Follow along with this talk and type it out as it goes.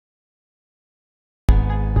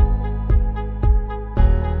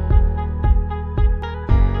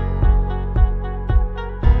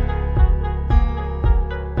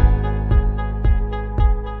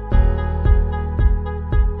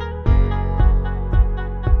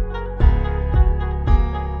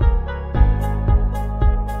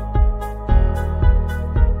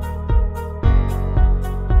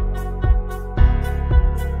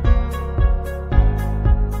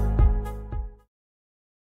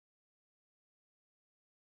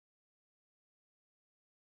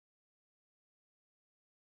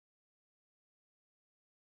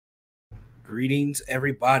Greetings,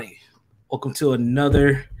 everybody. Welcome to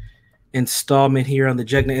another installment here on the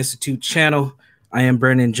Jegna Institute channel. I am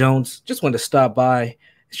Brandon Jones. Just wanted to stop by,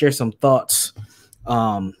 share some thoughts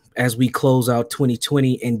as we close out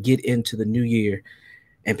 2020 and get into the new year.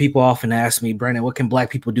 And people often ask me, Brandon, what can Black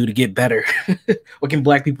people do to get better? What can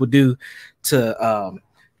Black people do to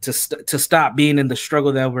stop being in the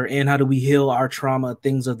struggle that we're in? How do we heal our trauma?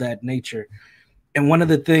 Things of that nature. And one of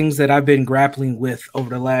the things that I've been grappling with over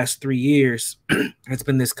the last 3 years has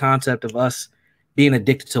been this concept of us being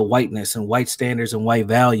addicted to whiteness and white standards and white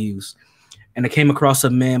values. And I came across a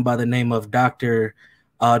man by the name of Dr.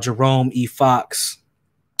 Jerome E. Fox.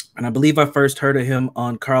 And I believe I first heard of him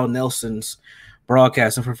on Carl Nelson's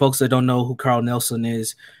broadcast. And for folks that don't know who Carl Nelson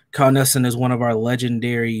is one of our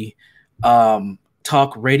legendary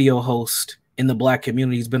talk radio hosts in the Black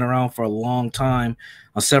community. He's been around for a long time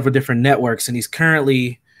on several different networks, and he's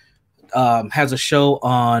currently has a show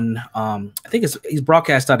on I think he's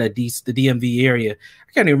broadcast out of the DMV area.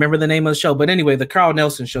 I can't even remember the name of the show, but anyway, the Carl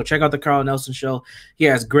Nelson Show. Check out the Carl Nelson Show. He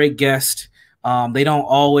has great guests. They don't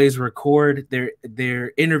always record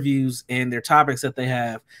their interviews and their topics that they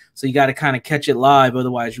have, so you got to kind of catch it live,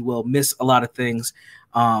 otherwise you will miss a lot of things.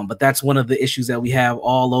 But that's one of the issues that we have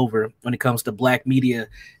all over when it comes to Black media,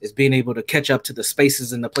 is being able to catch up to the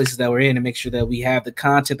spaces and the places that we're in and make sure that we have the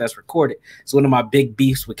content that's recorded. So one of my big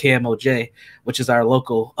beefs with KMOJ, which is our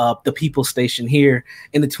local, the People station here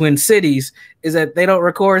in the Twin Cities, is that they don't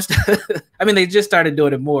record stuff. I mean, they just started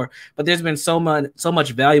doing it more, but there's been so much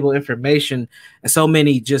valuable information and so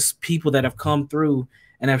many just people that have come through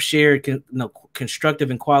and have shared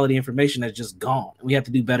constructive and quality information that's just gone. We have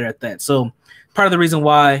to do better at that. So part of the reason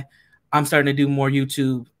why I'm starting to do more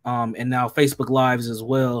YouTube and now Facebook Lives as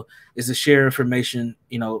well is to share information.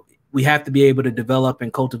 You know, we have to be able to develop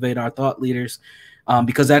and cultivate our thought leaders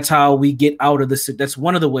because that's how we get out of this. That's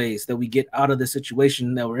one of the ways that we get out of the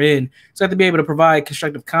situation that we're in. So I have to be able to provide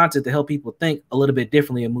constructive content to help people think a little bit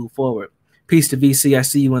differently and move forward. Peace to VC. I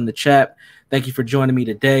see you in the chat. Thank you for joining me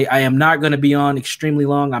today. I am not going to be on extremely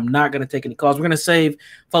long. I'm not going to take any calls. We're going to save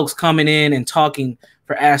folks coming in and talking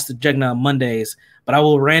for Ask the Jegna on Mondays, but I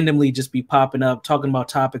will randomly just be popping up, talking about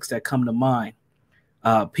topics that come to mind.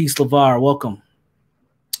 Peace, LeVar. Welcome.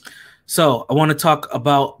 So I want to talk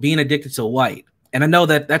about being addicted to white. And I know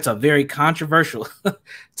that that's a very controversial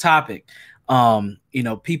topic.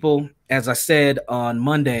 People, as I said on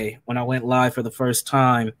Monday when I went live for the first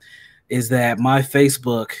time, is that my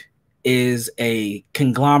Facebook is a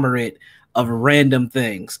conglomerate of random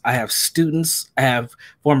things. I have students, I have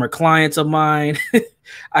former clients of mine,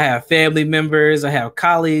 I have family members, I have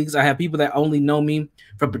colleagues, I have people that only know me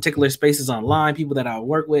from particular spaces online, people that I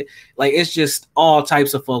work with. Like, it's just all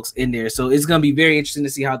types of folks in there. So it's going to be very interesting to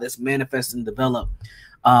see how this manifests and develop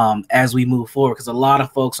as we move forward, because a lot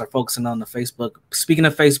of folks are focusing on the Facebook. Speaking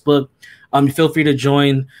of Facebook, feel free to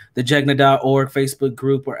join the Jegna.org Facebook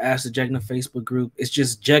group or Ask the Jegna Facebook group. It's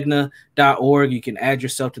just Jegna.org. You can add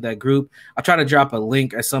yourself to that group. I'll try to drop a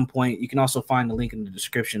link at some point. You can also find the link in the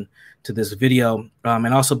description to this video,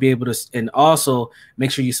 and also be able to, and also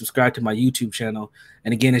make sure you subscribe to my YouTube channel.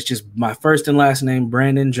 And again, it's just my first and last name,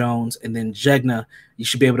 Brandon Jones, and then Jegna. You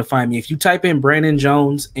should be able to find me. If you type in Brandon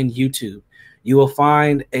Jones in YouTube, you will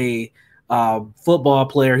find a football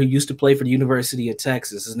player who used to play for the University of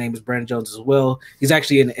Texas. His name is Brandon Jones as well. He's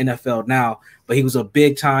actually in the NFL now, but he was a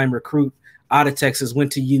big-time recruit out of Texas,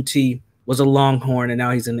 went to UT, was a Longhorn, and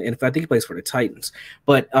now he's in the NFL. I think he plays for the Titans.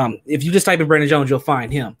 But if you just type in Brandon Jones, you'll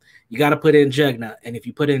find him. You got to put in Jegna, and if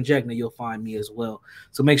you put in Jegna, you'll find me as well.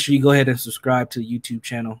 So make sure you go ahead and subscribe to the YouTube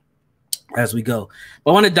channel as we go.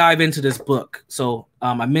 But I want to dive into this book. So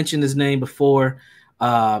I mentioned his name before.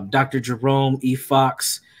 Dr. Jerome E.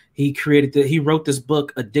 Fox. He wrote this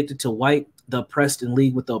book, Addicted to White, The Oppressed in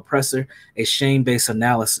League with the Oppressor, a shame-based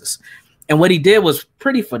analysis. And what he did was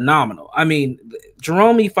pretty phenomenal. I mean,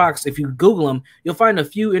 Jerome E. Fox, if you Google him, you'll find a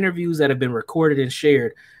few interviews that have been recorded and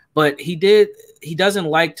shared, but he doesn't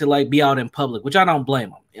like to be out in public, which I don't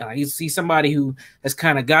blame him. He's somebody who has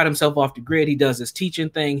kind of got himself off the grid. He does his teaching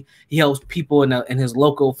thing. He helps people in his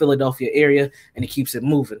local Philadelphia area, and he keeps it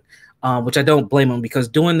moving. Which I don't blame him, because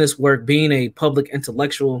doing this work, being a public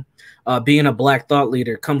intellectual, being a Black thought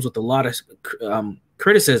leader comes with a lot of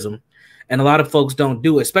criticism, and a lot of folks don't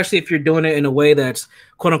do it, especially if you're doing it in a way that's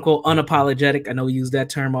quote unquote unapologetic. I know we use that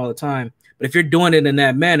term all the time, but if you're doing it in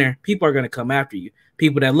that manner, people are going to come after you.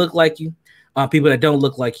 People that look like you, people that don't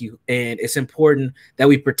look like you. And it's important that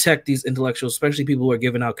we protect these intellectuals, especially people who are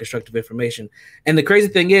giving out constructive information. And the crazy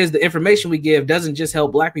thing is, the information we give doesn't just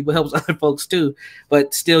help Black people, it helps other folks too.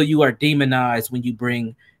 But still, you are demonized when you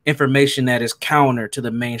bring information that is counter to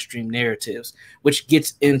the mainstream narratives, which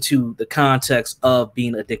gets into the context of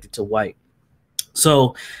being addicted to white.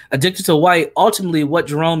 So addicted to white, ultimately what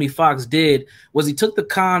Jerome E. Fox did was he took the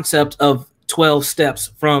concept of 12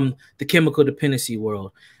 steps from the chemical dependency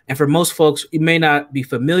world. And for most folks, you may not be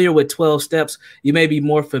familiar with 12 steps. You may be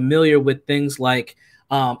more familiar with things like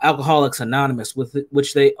Alcoholics Anonymous, with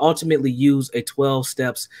which they ultimately use a 12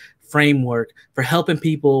 steps framework for helping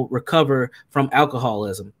people recover from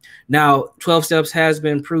alcoholism. Now, 12 steps has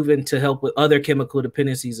been proven to help with other chemical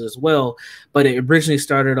dependencies as well, but it originally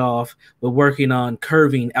started off with working on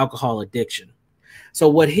curbing alcohol addiction. So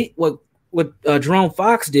what Jerome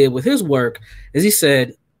Fox did with his work is he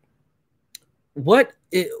said, what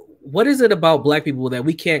is it about Black people that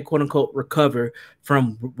we can't, quote unquote, recover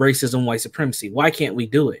from racism, white supremacy? Why can't we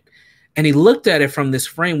do it? And he looked at it from this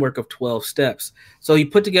framework of 12 steps. So he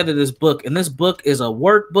put together this book, and this book is a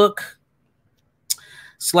workbook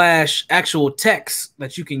 / actual text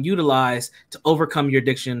that you can utilize to overcome your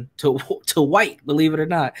addiction to white, believe it or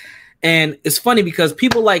not. And it's funny because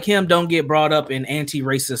people like him don't get brought up in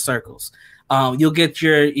anti-racist circles. You'll get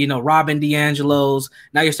your, Robin DiAngelo's.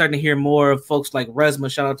 Now you're starting to hear more of folks like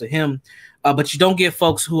Resma, shout out to him. But you don't get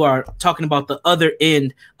folks who are talking about the other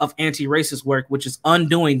end of anti-racist work, which is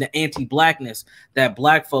undoing the anti-Blackness that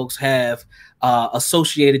Black folks have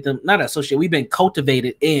we've been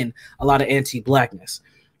cultivated in a lot of anti-Blackness.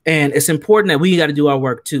 And it's important that we got to do our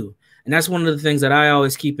work too. And that's one of the things that I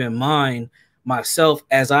always keep in mind myself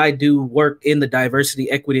as I do work in the diversity,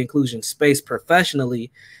 equity, inclusion space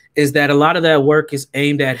professionally, is that a lot of that work is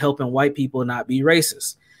aimed at helping white people not be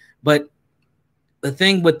racist. But the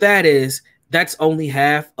thing with that is that's only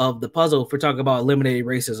half of the puzzle if we're talking about eliminating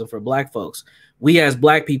racism for Black folks. We as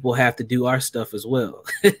Black people have to do our stuff as well.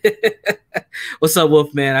 What's up,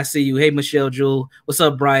 Wolfman? I see you. Hey, Michelle Jewel. What's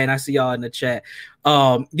up, Brian? I see y'all in the chat.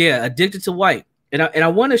 Yeah, addicted to white. And I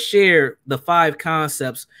want to share the 5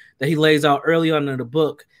 concepts that he lays out early on in the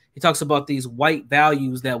book. He talks about these white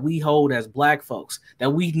values that we hold as Black folks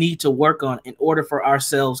that we need to work on in order for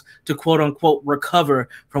ourselves to, quote unquote, recover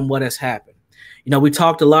from what has happened. We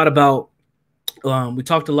talked a lot about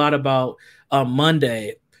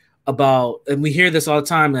Monday about, and we hear this all the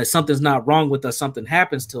time, that something's not wrong with us, something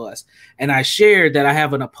happens to us. And I shared that I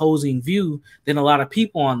have an opposing view than a lot of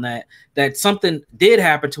people on that something did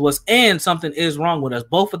happen to us and something is wrong with us.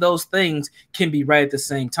 Both of those things can be right at the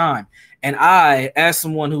same time. And I, as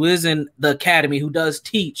someone who is in the academy, who does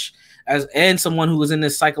teach, and someone who is in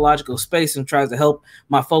this psychological space and tries to help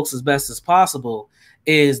my folks as best as possible,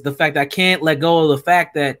 is the fact that I can't let go of the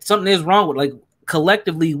fact that something is wrong with, like,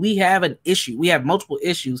 collectively, we have an issue. We have multiple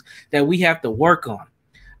issues that we have to work on.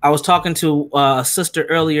 I was talking to a sister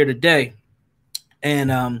earlier today,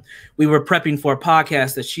 and we were prepping for a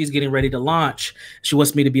podcast that she's getting ready to launch. She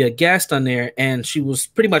wants me to be a guest on there, and she was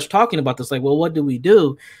pretty much talking about this, like, well, what do we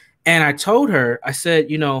do? And I told her, I said,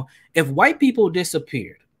 if white people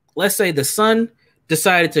disappeared, let's say the sun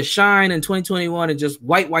decided to shine in 2021 and just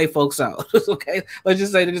white folks out. Okay, let's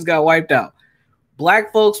just say they just got wiped out.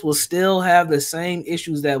 Black folks will still have the same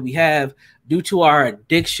issues that we have due to our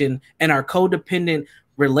addiction and our codependent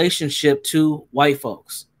relationship to white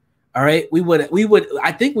folks. All right,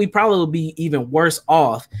 I think we probably would be even worse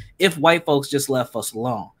off if white folks just left us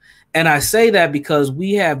alone. And I say that because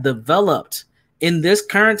we have developed in this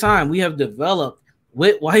current time, we have developed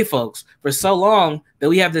with white folks for so long that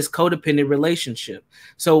we have this codependent relationship.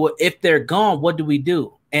 So if they're gone, what do we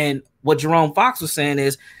do? And what Jerome Fox was saying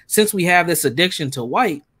is, since we have this addiction to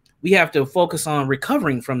white, we have to focus on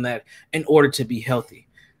recovering from that in order to be healthy.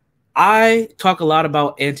 I talk a lot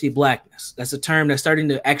about anti-Blackness. That's a term that's starting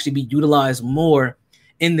to actually be utilized more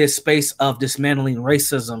in this space of dismantling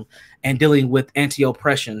racism and dealing with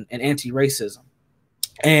anti-oppression and anti-racism.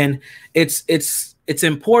 And it's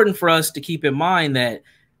important for us to keep in mind that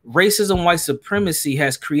racism, white supremacy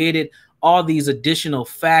has created all these additional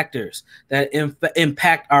factors that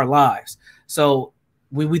impact our lives. So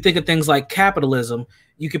when we think of things like capitalism,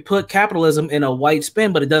 you could put capitalism in a white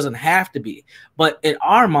spin, but it doesn't have to be. But in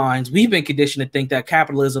our minds, we've been conditioned to think that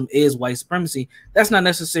capitalism is white supremacy. That's not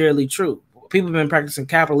necessarily true. People have been practicing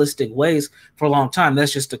capitalistic ways for a long time.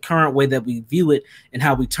 That's just the current way that we view it and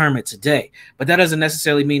how we term it today. But that doesn't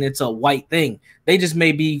necessarily mean it's a white thing. They just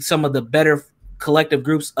may be some of the better collective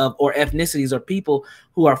groups of or ethnicities or people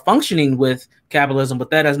who are functioning with capitalism, but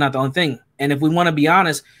that is not the only thing. And if we want to be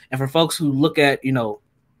honest, and for folks who look at,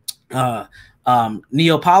 neopolitics,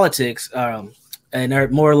 and they're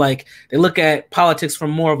more like, they look at politics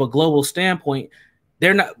from more of a global standpoint,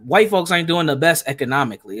 white folks ain't doing the best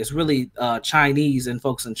economically. It's really Chinese and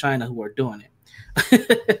folks in China who are doing it.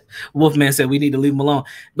 Wolfman said we need to leave them alone.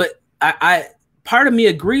 But I part of me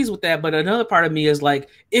agrees with that, but another part of me is like,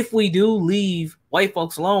 if we do leave white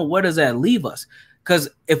folks alone, where does that leave us? Because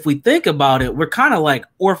if we think about it, we're kind of like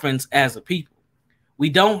orphans as a people. We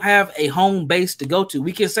don't have a home base to go to.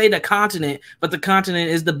 We can say the continent, but the continent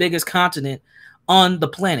is the biggest continent on the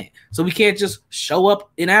planet. So we can't just show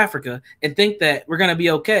up in Africa and think that we're going to be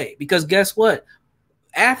okay. Because guess what?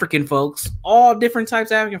 African folks, all different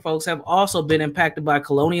types of African folks, have also been impacted by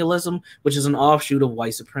colonialism, which is an offshoot of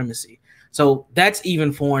white supremacy. So that's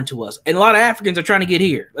even foreign to us. And a lot of Africans are trying to get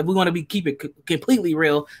here. If we want to keep it completely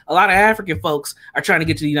real, a lot of African folks are trying to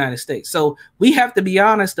get to the United States. So we have to be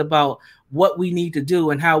honest about what we need to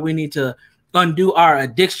do and how we need to undo our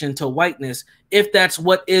addiction to whiteness. If that's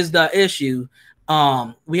what is the issue,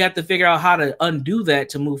 we have to figure out how to undo that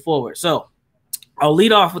to move forward. So I'll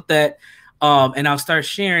lead off with that. And I'll start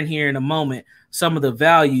sharing here in a moment some of the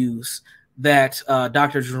values that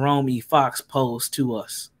Dr. Jerome E. Fox posed to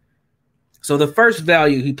us. So the first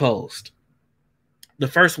value he posed, the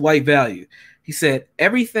first white value, he said,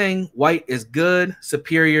 everything white is good,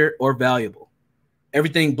 superior, or valuable.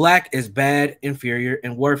 Everything black is bad, inferior,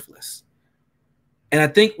 and worthless. And I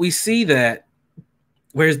think we see that.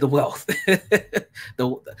 Where's the wealth?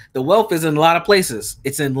 The wealth is in a lot of places.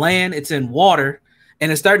 It's in land, it's in water,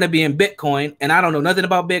 and it's starting to be in Bitcoin. And I don't know nothing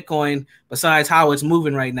about Bitcoin besides how it's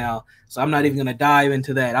moving right now. So I'm not even going to dive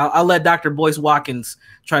into that. I'll let Dr. Boyce Watkins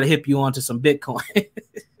try to hip you onto some Bitcoin.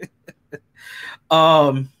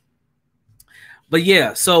 But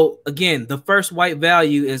yeah, so again, the first white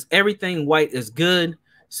value is everything white is good,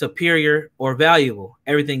 superior, or valuable.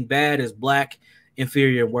 Everything bad is black,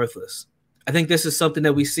 inferior, and worthless. I think this is something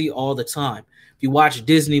that we see all the time. If you watch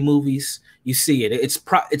Disney movies, you see it.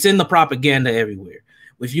 It's in the propaganda everywhere.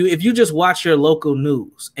 If you just watch your local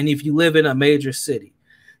news, and if you live in a major city,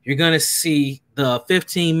 you're going to see the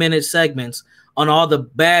 15-minute segments on all the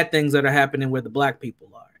bad things that are happening where the black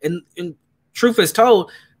people are. And truth is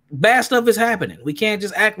told, bad stuff is happening. We can't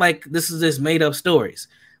just act like this is just made up stories.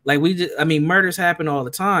 Like murders happen all the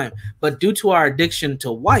time, but due to our addiction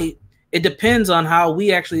to white, it depends on how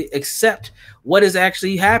we actually accept what is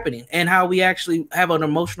actually happening and how we actually have an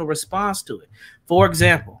emotional response to it. For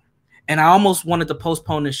example, and I almost wanted to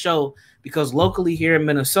postpone the show because locally here in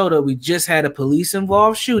Minnesota, we just had a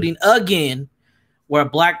police-involved shooting again where a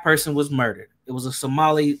black person was murdered. It was a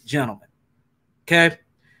Somali gentleman. Okay?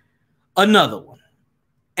 Another one.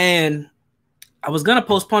 And I was going to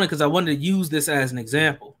postpone it because I wanted to use this as an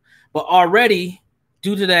example. But already,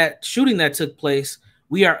 due to that shooting that took place,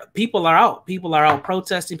 people are out. People are out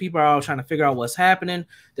protesting. People are out trying to figure out what's happening.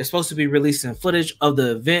 They're supposed to be releasing footage of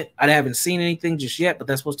the event. I haven't seen anything just yet, but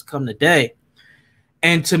that's supposed to come today.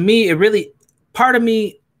 And to me, part of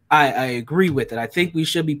me, I agree with it. I think we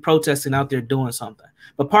should be protesting out there doing something.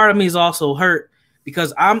 But part of me is also hurt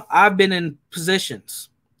because I've been in positions.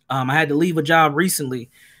 I had to leave a job recently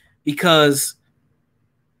because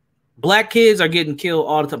black kids are getting killed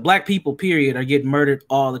all the time. Black people, period, are getting murdered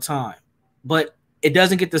all the time. But it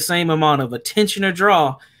doesn't get the same amount of attention or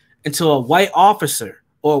draw until a white officer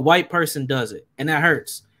or a white person does it. And that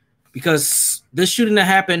hurts because this shooting that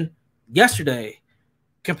happened yesterday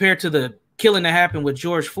compared to the killing that happened with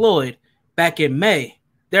George Floyd back in May,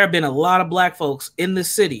 there have been a lot of black folks in the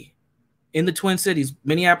city, in the Twin Cities,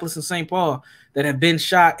 Minneapolis and St. Paul, that have been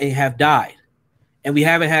shot and have died. And we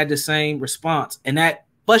haven't had the same response. And that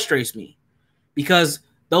frustrates me because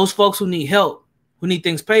those folks who need help, who need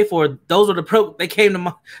things paid for, those are they came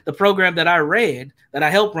to the program that I read, that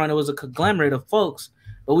I helped run. It was a conglomerate of folks,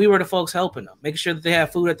 but we were the folks helping them, making sure that they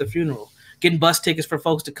have food at the funeral, getting bus tickets for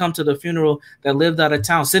folks to come to the funeral that lived out of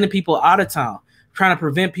town, sending people out of town, trying to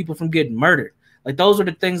prevent people from getting murdered. Like those are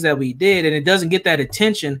the things that we did. And it doesn't get that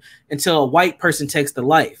attention until a white person takes the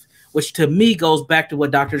life, which to me goes back to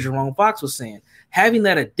what Dr. Jerome Fox was saying. Having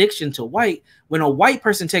that addiction to white, when a white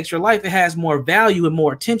person takes your life, it has more value and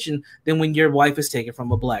more attention than when your wife is taken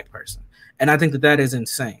from a black person. And I think that is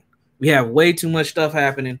insane. We have way too much stuff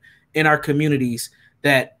happening in our communities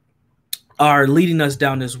that are leading us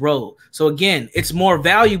down this road. So again, it's more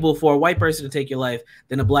valuable for a white person to take your life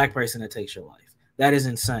than a black person that takes your life. That is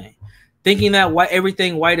insane. Thinking that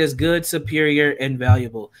everything white is good, superior, and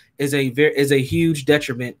valuable is a huge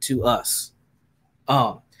detriment to us.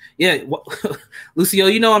 Yeah, Lucio,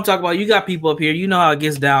 you know what I'm talking about. You got people up here. You know how it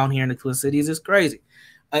gets down here in the Twin Cities. It's crazy.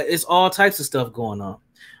 It's all types of stuff going on.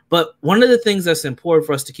 But one of the things that's important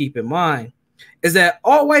for us to keep in mind is that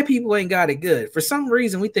all white people ain't got it good. For some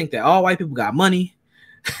reason, we think that all white people got money.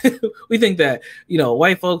 We think that,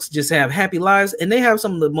 white folks just have happy lives, and they have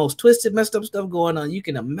some of the most twisted, messed up stuff going on you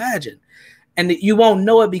can imagine. And you won't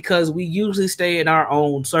know it because we usually stay in our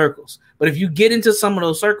own circles. But if you get into some of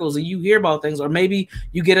those circles and you hear about things, or maybe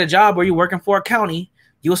you get a job where you're working for a county,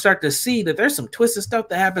 you'll start to see that there's some twisted stuff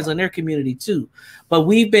that happens in their community too. But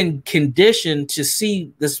we've been conditioned to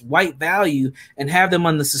see this white value and have them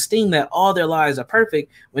on the esteem that all their lives are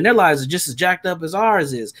perfect when their lives are just as jacked up as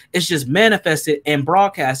ours is. It's just manifested and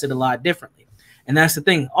broadcasted a lot differently. And that's the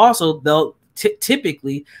thing. Also, they'll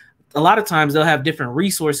typically, a lot of times they'll have different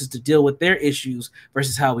resources to deal with their issues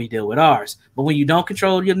versus how we deal with ours. But when you don't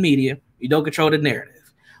control your media, you don't control the narrative.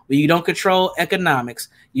 When you don't control economics,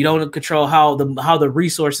 you don't control how the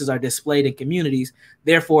resources are displayed in communities.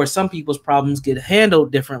 Therefore, some people's problems get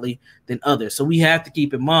handled differently than others. So we have to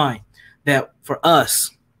keep in mind that for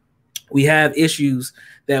us, we have issues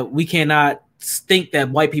that we cannot think that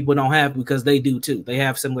white people don't have, because they do too. They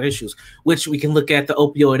have similar issues, which we can look at the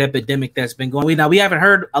opioid epidemic that's been going. Now, we haven't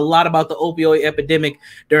heard a lot about the opioid epidemic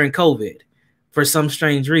during COVID for some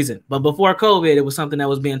strange reason. But before COVID, it was something that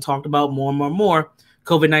was being talked about more and more and more.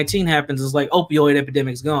 COVID-19 happens, it's like opioid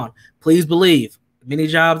epidemic's gone. Please believe, many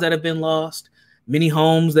jobs that have been lost, many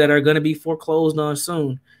homes that are going to be foreclosed on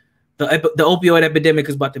soon. The opioid epidemic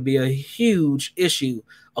is about to be a huge issue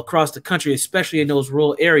across the country, especially in those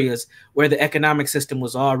rural areas where the economic system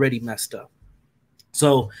was already messed up.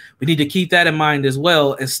 So we need to keep that in mind as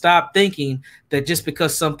well, and stop thinking that just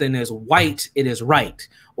because something is white, it is right,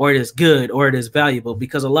 or it is good, or it is valuable,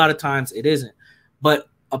 because a lot of times it isn't. But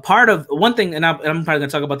a part of one thing, and I'm probably going to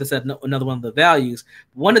talk about this at another one of the values,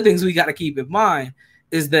 one of the things we got to keep in mind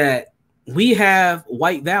is that we have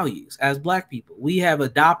white values as Black people. We have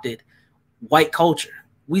adopted white culture.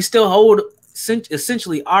 We still hold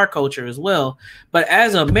essentially our culture as well. But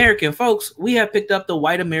as American folks, we have picked up the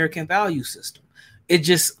white American value system. It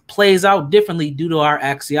just plays out differently due to our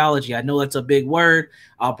axiology. I know that's a big word.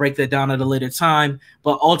 I'll break that down at a later time.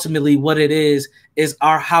 But ultimately what it is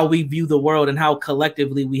how we view the world and how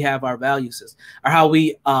collectively we have our value system, or how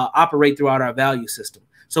we operate throughout our value system.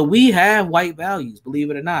 So we have white values, believe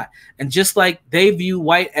it or not. And just like they view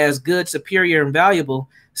white as good, superior, and valuable,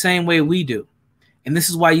 same way we do. And this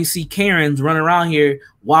is why you see Karens running around here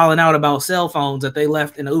wilding out about cell phones that they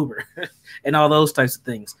left in Uber and all those types of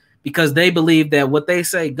things, because they believe that what they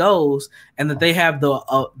say goes, and that they have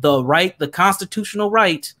the constitutional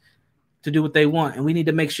right to do what they want. And we need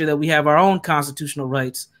to make sure that we have our own constitutional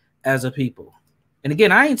rights as a people. And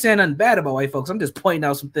again, I ain't saying nothing bad about white folks. I'm just pointing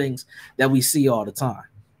out some things that we see all the time.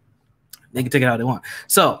 They can take it how they want.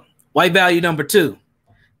 So white value number 2,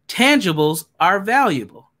 tangibles are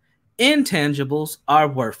valuable. Intangibles are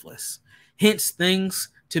worthless. Hence, things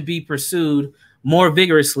to be pursued more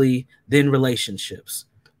vigorously than relationships.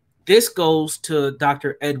 This goes to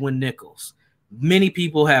Dr. Edwin Nichols. Many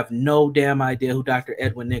people have no damn idea who Dr.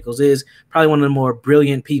 Edwin Nichols is. Probably one of the more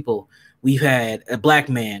brilliant people we've had, a Black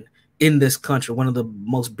man in this country, one of the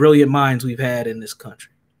most brilliant minds we've had in this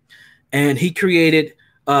country. And he created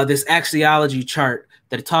this axiology chart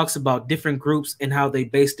that talks about different groups and how they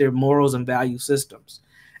base their morals and value systems.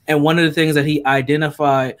 And one of the things that he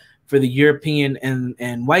identified for the European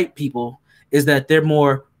and white people is that they're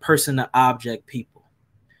more person to object people.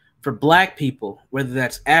 For Black people, whether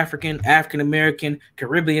that's African, African-American,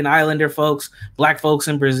 Caribbean Islander folks, Black folks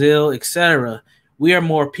in Brazil, etc., we are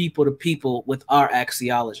more people to people with our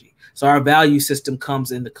axiology. So our value system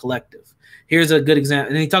comes in the collective. Here's a good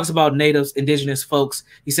example. And he talks about natives, indigenous folks.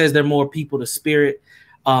 He says they're more people to spirit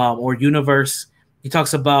or universe. He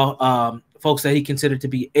talks about folks that he considered to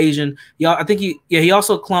be Asian. I think he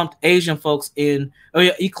also clumped Asian folks in. Oh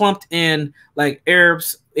yeah, he clumped in like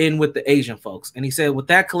Arabs in with the Asian folks. And he said with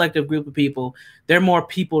that collective group of people, they're more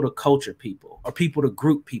people to culture people, or people to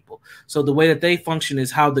group people. So the way that they function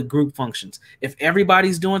is how the group functions. If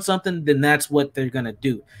everybody's doing something, then that's what they're going to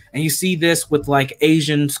do. And you see this with like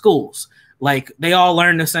Asian schools. Like they all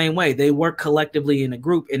learn the same way. They work collectively in a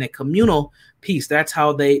group, in a communal piece. That's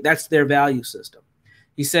their value system.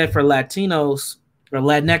 He said for Latinos or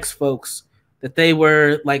Latinx folks that they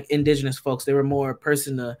were like indigenous folks. They were more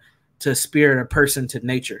person to spirit, or person to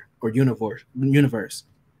nature or universe.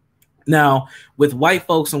 Now, with white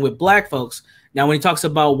folks and with Black folks, now when he talks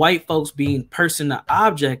about white folks being person to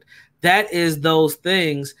object, that is those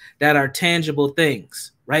things that are tangible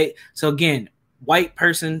things, right? So again, white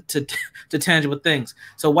person to tangible things.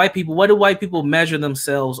 So white people, what do white people measure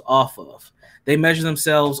themselves off of? They measure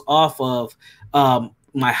themselves off of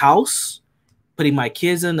my house, putting my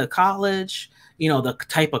kids into college, the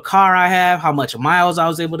type of car I have, how much miles I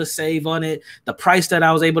was able to save on it, the price that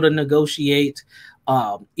I was able to negotiate,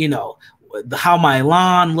 how my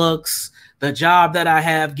lawn looks, the job that I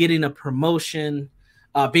have, getting a promotion,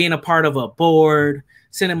 being a part of a board,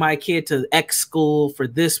 sending my kid to X school for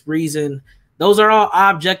this reason. Those are all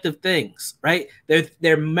objective things, right?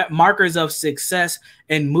 They're markers of success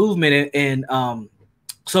and movement and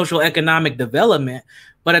social economic development.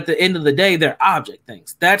 But at the end of the day, they're object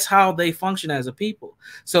things. That's how they function as a people.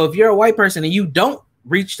 So if you're a white person and you don't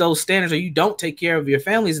reach those standards, or you don't take care of your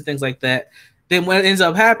families and things like that, then what ends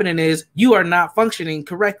up happening is you are not functioning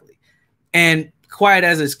correctly. And quiet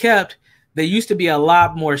as it's kept, there used to be a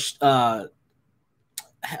lot more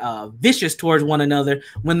vicious towards one another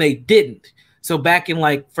when they didn't. So back in,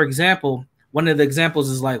 like, for example, one of the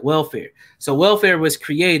examples is like welfare. So welfare was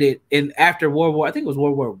created after World War, I think it was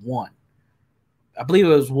World War I. I believe it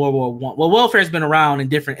was World War I. Well, welfare has been around in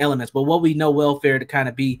different elements, but what we know welfare to kind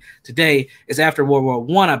of be today is after World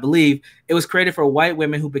War I, I believe. It was created for white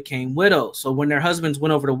women who became widows. So when their husbands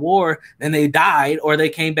went over to war and they died, or they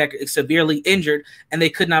came back severely injured and they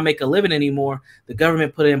could not make a living anymore, the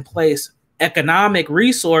government put in place economic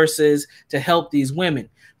resources to help these women.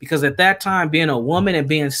 Because at that time, being a woman and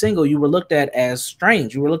being single, you were looked at as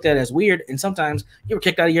strange. You were looked at as weird, and sometimes you were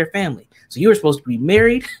kicked out of your family. So you were supposed to be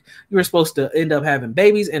married. You were supposed to end up having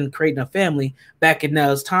babies and creating a family back in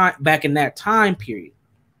that time period.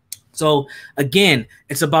 So again,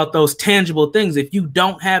 it's about those tangible things. If you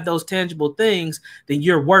don't have those tangible things, then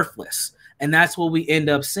you're worthless. And that's what we end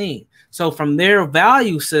up seeing. So from their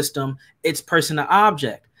value system, it's person to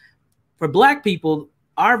object. For Black people,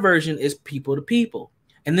 our version is people to people.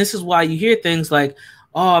 And this is why you hear things like,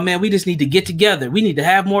 oh man, we just need to get together. We need to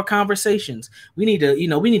have more conversations. We need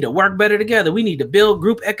to, work better together. We need to build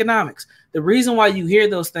group economics. The reason why you hear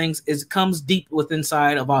those things is it comes deep within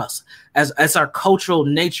inside of us as our cultural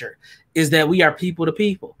nature, is that we are people to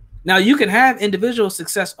people. Now, you can have individual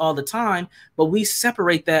success all the time, but we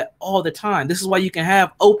separate that all the time. This is why you can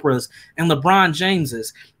have Oprahs and LeBron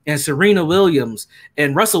Jameses and Serena Williams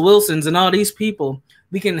and Russell Wilsons and all these people.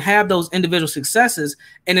 We can have those individual successes,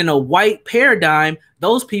 and in a white paradigm,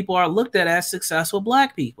 those people are looked at as successful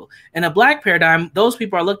Black people. In a Black paradigm, those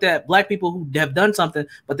people are looked at Black people who have done something,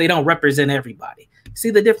 but they don't represent everybody. See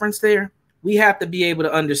the difference there? We have to be able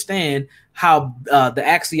to understand how the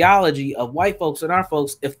axiology of white folks and our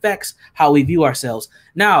folks affects how we view ourselves.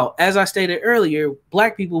 Now, as I stated earlier,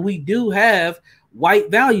 Black people, we do have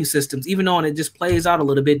white value systems, even though it just plays out a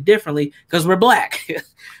little bit differently because we're Black.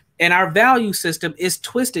 And our value system is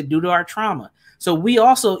twisted due to our trauma. So we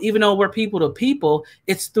also, even though we're people to people,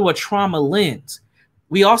 it's through a trauma lens.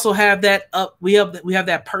 We also have that we have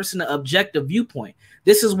that person to objective viewpoint.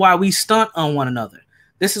 This is why we stunt on one another.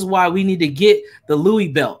 This is why we need to get the Louis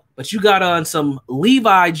belt. But you got on some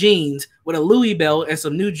Levi jeans with a Louis belt and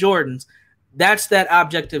some new Jordans. That's that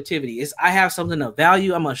objectivity. It's I have something of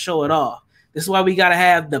value. I'm gonna show it off. This is why we gotta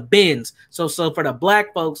have the Benz. So for the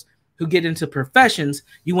Black folks who get into professions,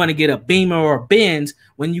 you want to get a Beamer or a Benz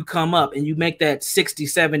when you come up and you make that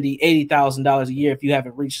 $60,000, $70,000, $80,000 a year if you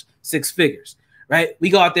haven't reached six figures, right? We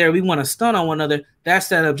go out there, we want to stunt on one another. That's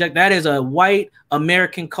that object. That is a white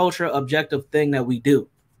American culture objective thing that we do.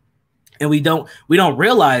 And we don't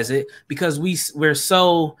realize it because we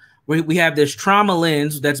have this trauma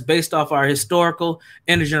lens that's based off our historical,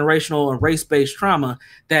 intergenerational, and race-based trauma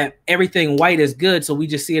that everything white is good. So we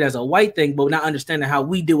just see it as a white thing, but not understanding how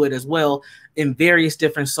we do it as well in various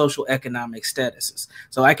different social economic statuses.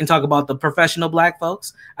 So I can talk about the professional Black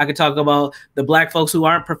folks. I can talk about the Black folks who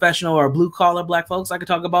aren't professional or blue collar Black folks. I can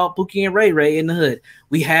talk about Pookie and Ray Ray in the hood.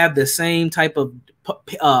 We have the same type of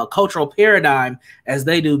cultural paradigm as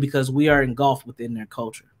they do because we are engulfed within their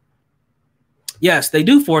culture. Yes, they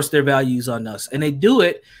do force their values on us, and they do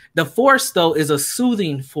it. The force, though, is a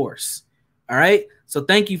soothing force. All right. So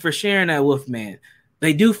thank you for sharing that, Wolfman.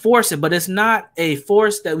 They do force it, but it's not a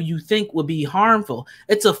force that you think would be harmful.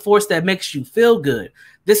 It's a force that makes you feel good.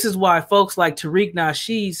 This is why folks like Tariq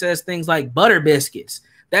Nasheed says things like butter biscuits.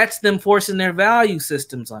 That's them forcing their value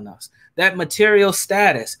systems on us. That material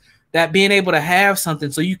status, that being able to have something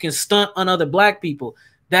so you can stunt on other Black people.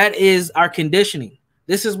 That is our conditioning.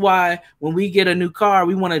 This is why when we get a new car,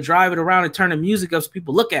 we want to drive it around and turn the music up so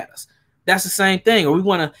people look at us. That's the same thing. Or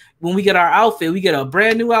when we get our outfit, we get a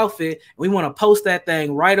brand new outfit, and we want to post that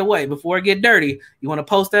thing right away before it get dirty. You want to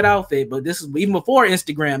post that outfit, but this is even before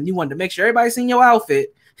Instagram. You want to make sure everybody's seen your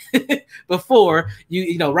outfit before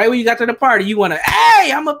you know, right when you got to the party, you want to,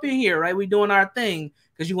 hey, I'm up in here, right? We doing our thing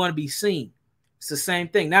because you want to be seen. It's the same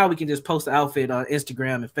thing. Now we can just post the outfit on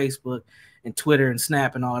Instagram and Facebook and Twitter and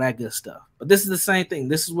Snap and all that good stuff. But this is the same thing.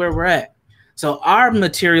 This is where we're at. So our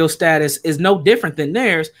material status is no different than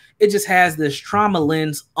theirs. It just has this trauma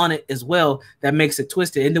lens on it as well that makes it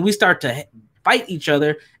twisted. And then we start to fight each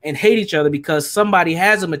other and hate each other because somebody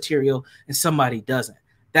has a material and somebody doesn't.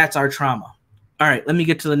 That's our trauma. All right, let me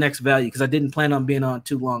get to the next value because I didn't plan on being on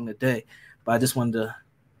too long today, but I just wanted to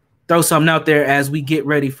throw something out there as we get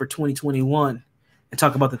ready for 2021 and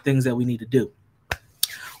talk about the things that we need to do.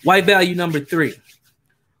 White value number 3.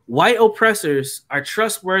 White oppressors are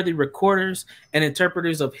trustworthy recorders and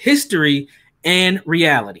interpreters of history and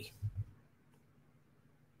reality.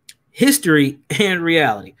 History and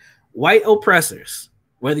reality. White oppressors.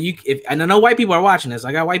 And I know white people are watching this.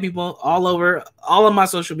 I got white people all over all of my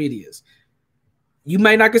social medias. You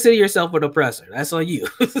may not consider yourself an oppressor. That's on you.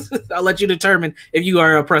 I'll let you determine if you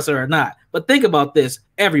are an oppressor or not. But think about this,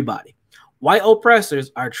 everybody. White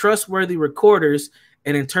oppressors are trustworthy recorders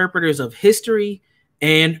and interpreters of history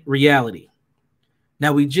and reality.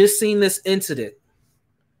 Now, we just seen this incident,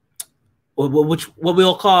 which what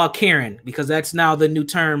we'll call Karen, because that's now the new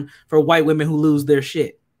term for white women who lose their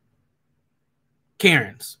shit.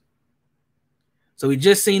 Karens. So we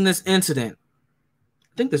just seen this incident.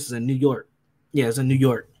 I think this is in New York. Yeah, it's in New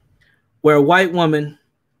York, where a white woman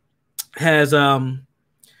has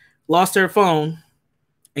lost her phone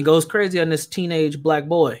and goes crazy on this teenage black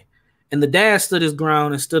boy. And the dad stood his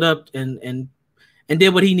ground and stood up and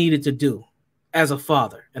did what he needed to do as a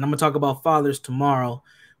father. And I'm going to talk about fathers tomorrow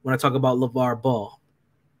when I talk about LeVar Ball.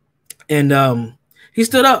 And he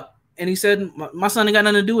stood up and he said, my son ain't got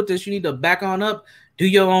nothing to do with this. You need to back on up, do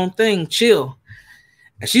your own thing, chill.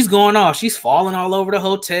 And she's going off. She's falling all over the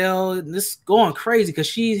hotel. And this is going crazy because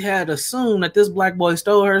she had assumed that this black boy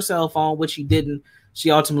stole her cell phone, which he didn't.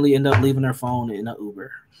 She ultimately ended up leaving her phone in an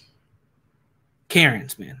Uber.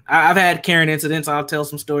 Karens, man. I've had Karen incidents. I'll tell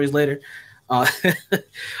some stories later. Man,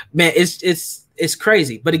 it's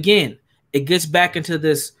crazy. But again, it gets back into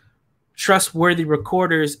this trustworthy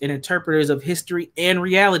recorders and interpreters of history and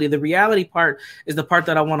reality. The reality part is the part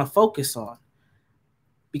that I want to focus on.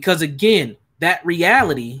 Because again, that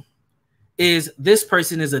reality is this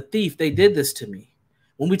person is a thief. They did this to me.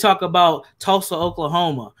 When we talk about Tulsa,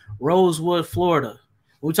 Oklahoma, Rosewood, Florida,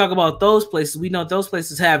 when we talk about those places, we know those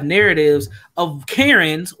places have narratives of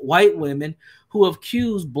Karens, white women, who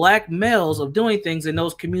accuse black males of doing things in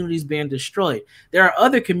those communities being destroyed. There are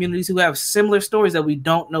other communities who have similar stories that we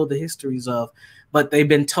don't know the histories of, but they've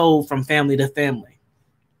been told from family to family.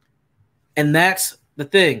 And that's the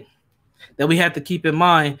thing that we have to keep in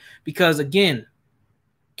mind, because again,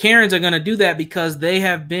 Karens are going to do that because they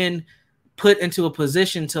have been put into a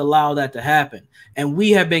position to allow that to happen. And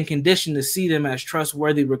we have been conditioned to see them as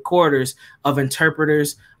trustworthy recorders of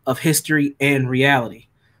interpreters of history and reality.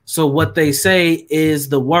 So what they say is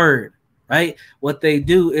the word, right? What they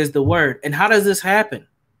do is the word. And how does this happen?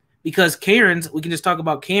 Because Karens, we can just talk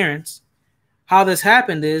about Karens. How this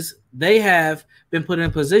happened is they have been put in a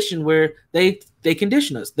position where they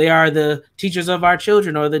condition us. They are the teachers of our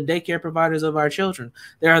children or the daycare providers of our children.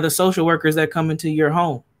 They are the social workers that come into your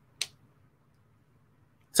home.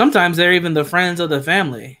 Sometimes they're even the friends of the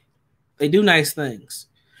family. They do nice things.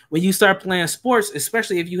 When you start playing sports,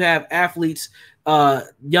 especially if you have athletes,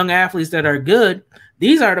 young athletes that are good,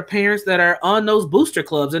 these are the parents that are on those booster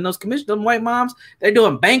clubs and those commissions. Them white moms, they're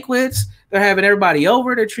doing banquets. They're having everybody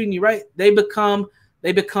over. They're treating you right. They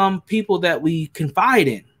become people that we confide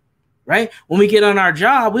in, right? When we get on our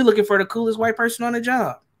job, we're looking for the coolest white person on the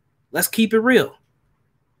job. Let's keep it real.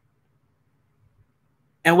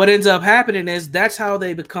 And what ends up happening is that's how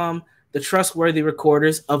they become the trustworthy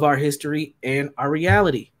recorders of our history and our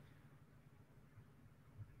reality.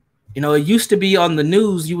 You know, it used to be on the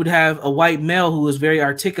news, you would have a white male who was very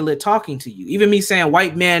articulate talking to you. Even me saying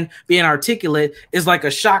white men being articulate is like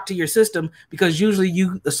a shock to your system, because usually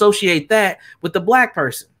you associate that with the black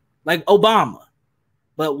person, like Obama.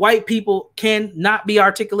 But white people can not be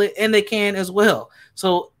articulate, and they can as well.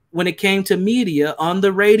 So when it came to media, on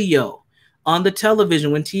the radio, on the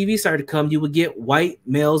television, when TV started to come, you would get white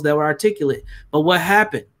males that were articulate. But what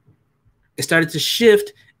happened? It started to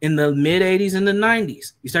shift in the mid-'80s and the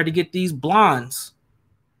 90s. You start to get these blondes.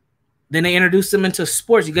 Then they introduced them into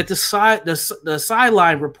sports. You get the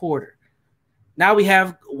sideline reporter. Now we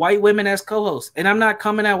have white women as co-hosts. And I'm not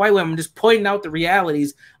coming at white women. I'm just pointing out the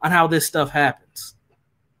realities on how this stuff happens.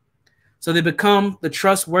 So they become the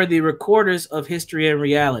trustworthy recorders of history and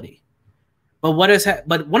reality. But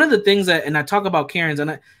but one of the things that, and I talk about Karens,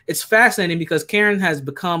 and it's fascinating because Karen has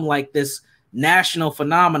become like this national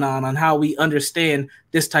phenomenon on how we understand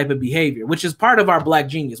this type of behavior, which is part of our Black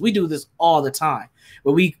genius. We do this all the time,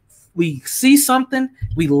 where we see something,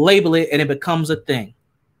 we label it, and it becomes a thing.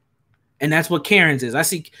 And that's what Karens is. I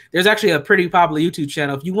see there's actually a pretty popular YouTube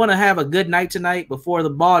channel. If you want to have a good night tonight before the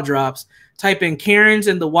ball drops, type in Karens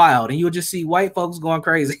in the wild, and you'll just see white folks going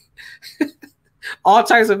crazy. All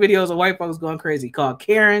types of videos of white folks going crazy, called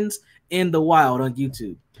Karens in the Wild on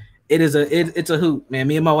YouTube. it's a hoot, man.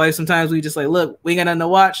 Me and my wife, sometimes we just like, look, we ain't got nothing to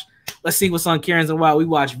watch. Let's see what's on Karen's and Wild. We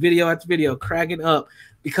watch video after video, cracking up,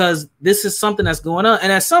 because this is something that's going on.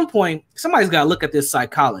 And at some point, somebody's got to look at this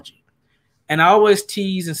psychology. And I always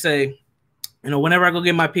tease and say, whenever I go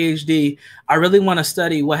get my PhD, I really want to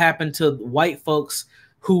study what happened to white folks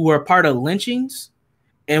who were part of lynchings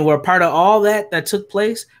and were part of all that took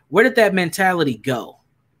place. Where did that mentality go?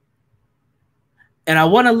 And I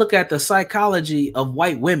want to look at the psychology of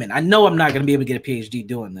white women. I know I'm not going to be able to get a PhD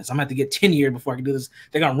doing this. I'm going to have to get 10 years before I can do this.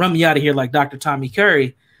 They're going to run me out of here like Dr. Tommy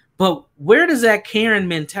Curry. But where does that Karen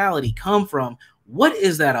mentality come from? What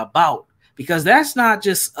is that about? Because that's not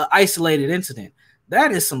just an isolated incident.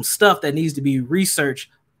 That is some stuff that needs to be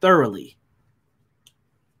researched thoroughly.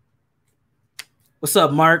 What's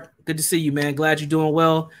up, Mark? Good to see you, man. Glad you're doing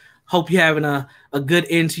well. Hope you're having a good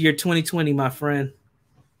end to your 2020, my friend.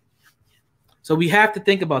 So we have to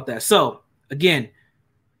think about that. So again,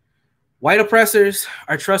 white oppressors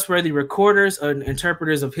are trustworthy recorders and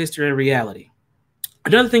interpreters of history and reality.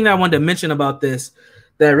 Another thing that I wanted to mention about this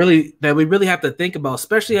that we really have to think about,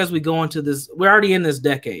 especially as we go into this, we're already in this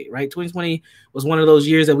decade, right? 2020 was one of those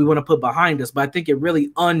years that we want to put behind us, but I think it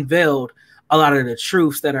really unveiled a lot of the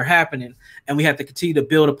truths that are happening, and we have to continue to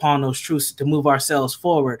build upon those truths to move ourselves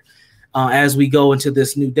forward as we go into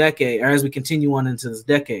this new decade, or as we continue on into this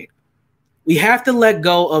decade. We have to let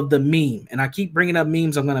go of the meme, and I keep bringing up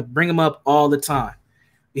memes. I'm going to bring them up all the time.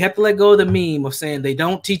 We have to let go of the meme of saying they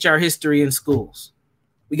don't teach our history in schools.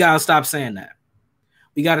 We got to stop saying that.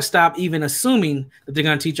 We got to stop even assuming that they're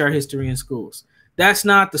going to teach our history in schools. That's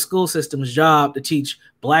not the school system's job to teach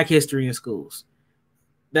Black history in schools.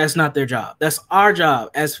 That's not their job. That's our job.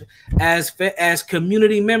 As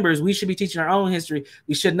community members, we should be teaching our own history.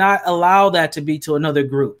 We should not allow that to be to another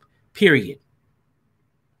group, period.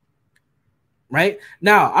 Right?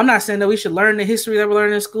 Now, I'm not saying that we should learn the history that we're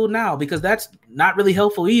learning in school now, because that's not really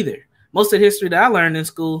helpful either. Most of the history that I learned in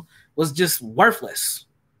school was just worthless.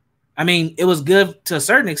 I mean, it was good to a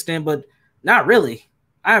certain extent, but not really.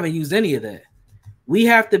 I haven't used any of that. We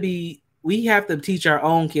have to teach our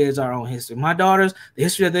own kids our own history. My daughters, the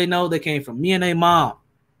history that they know, they came from me and their mom.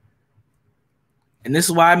 And this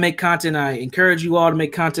is why I make content. I encourage you all to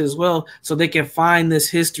make content as well, so they can find this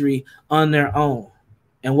history on their own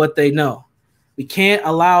and what they know. We can't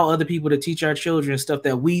allow other people to teach our children stuff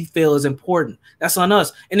that we feel is important. That's on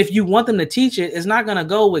us. And if you want them to teach it, it's not going to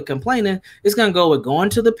go with complaining. It's going to go with going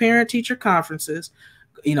to the parent-teacher conferences,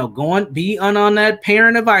 be on that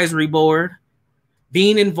parent advisory board,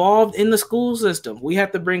 being involved in the school system. We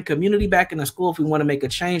have to bring community back in the school if we want to make a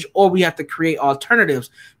change, or we have to create alternatives,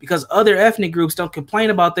 because other ethnic groups don't complain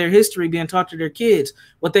about their history being taught to their kids.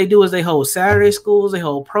 What they do is they hold Saturday schools, they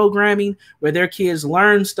hold programming where their kids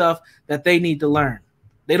learn stuff that they need to learn.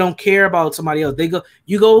 They don't care about somebody else.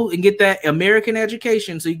 You go and get that American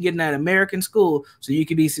education so you can get in that American school so you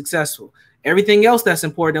can be successful. Everything else that's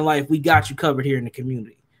important in life, we got you covered here in the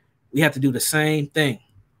community. We have to do the same thing.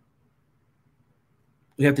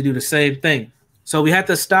 We have to do the same thing. So we have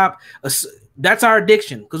to stop. That's our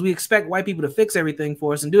addiction, because we expect white people to fix everything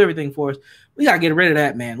for us and do everything for us. We got to get rid of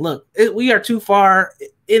that, man. Look, we are too far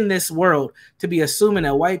in this world to be assuming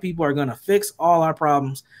that white people are going to fix all our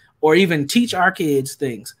problems or even teach our kids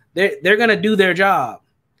things. They're going to do their job.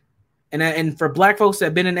 And for Black folks that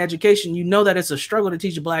have been in education, you know that it's a struggle to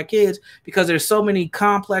teach Black kids, because there's so many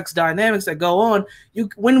complex dynamics that go on.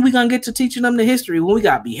 When are we going to get to teaching them the history? When we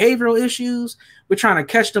got behavioral issues, we're trying to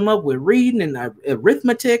catch them up with reading and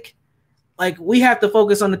arithmetic. Like, we have to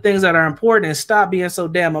focus on the things that are important and stop being so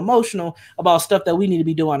damn emotional about stuff that we need to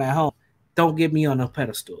be doing at home. Don't get me on a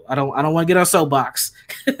pedestal. I don't want to get on a soapbox,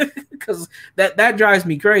 because that drives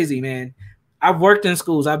me crazy, man. I've worked in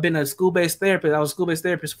schools. I've been a school-based therapist. I was a school-based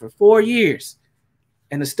therapist for 4 years.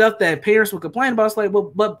 And the stuff that parents would complain about, it's like,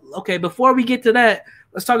 but okay, before we get to that,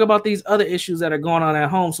 let's talk about these other issues that are going on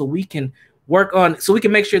at home, so we can so we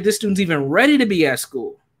can make sure this student's even ready to be at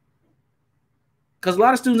school. Because a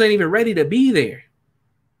lot of students ain't even ready to be there.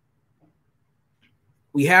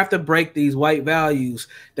 We have to break these white values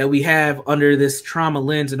that we have under this trauma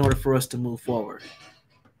lens in order for us to move forward.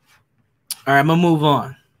 All right, I'm going to move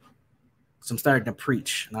on. So I'm starting to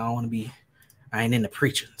preach, and I ain't into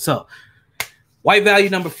preaching. So white value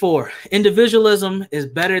number 4, individualism is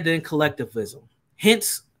better than collectivism.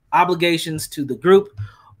 Hence, obligations to the group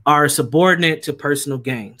are subordinate to personal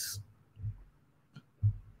gains.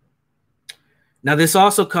 Now, this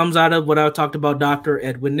also comes out of what I talked about Dr.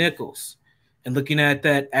 Edwin Nichols and looking at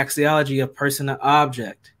that axiology of person to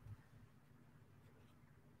object.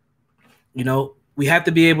 We have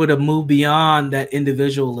to be able to move beyond that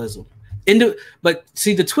individualism. But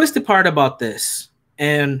see, the twisted part about this,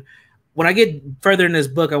 and when I get further in this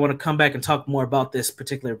book, I want to come back and talk more about this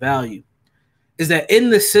particular value, is that in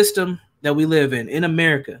the system that we live in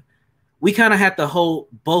America, we kind of have to hold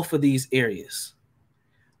both of these areas.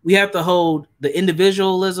 We have to hold the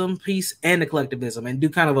individualism piece and the collectivism and do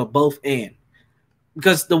kind of a both and.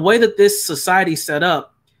 Because the way that this society is set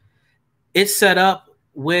up, it's set up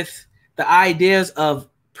with the ideas of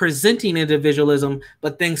presenting individualism,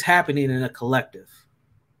 but things happening in a collective.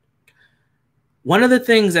 One of the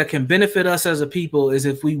things that can benefit us as a people is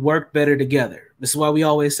if we work better together. This is why we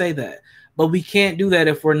always say that. But we can't do that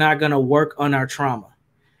if we're not going to work on our trauma.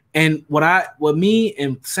 And what me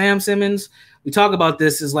and Sam Simmons, we talk about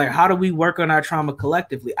this is like, how do we work on our trauma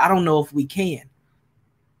collectively? I don't know if we can.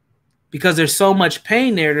 Because there's so much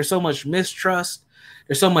pain there. There's so much mistrust.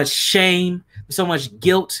 There's so much shame. There's so much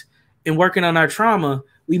guilt in working on our trauma.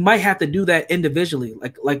 We might have to do that individually.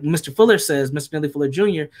 Like Mr. Fuller says, Mr. Nellie Fuller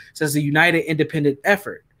Jr. says, a united independent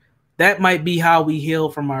effort. That might be how we heal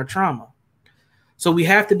from our trauma. So we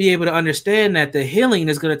have to be able to understand that the healing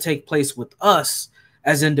is going to take place with us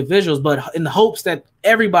as individuals, but in the hopes that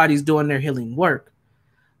everybody's doing their healing work.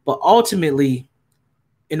 But ultimately,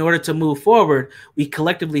 in order to move forward, we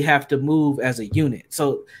collectively have to move as a unit.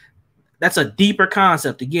 So that's a deeper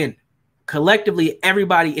concept. Again, collectively,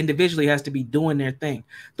 everybody individually has to be doing their thing.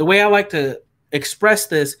 The way I like to express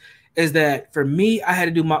this is that for me, I had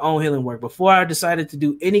to do my own healing work. Before I decided to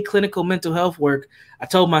do any clinical mental health work, I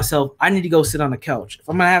told myself I need to go sit on the couch. If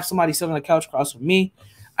I'm going to have somebody sit on the couch across from me,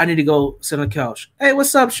 I need to go sit on the couch. Hey,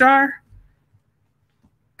 what's up, Shar?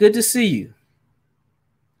 Good to see you.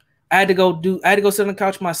 I had to go sit on the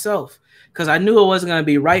couch myself because I knew it wasn't going to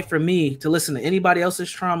be right for me to listen to anybody else's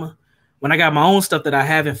trauma when I got my own stuff that I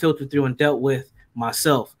haven't filtered through and dealt with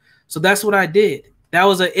myself. So that's what I did. That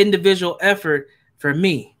was an individual effort for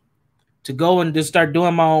me to go and just start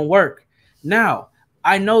doing my own work. Now,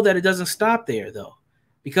 I know that it doesn't stop there, though,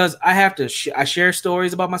 because I have to I share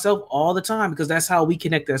stories about myself all the time because that's how we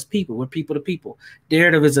connect as people. We're people to people.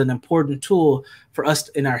 Narrative is an important tool for us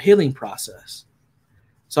in our healing process.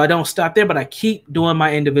 So I don't stop there, but I keep doing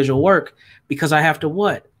my individual work because I have to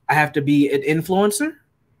what? I have to be an influencer,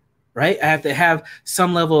 right? I have to have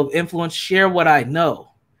some level of influence, share what I know.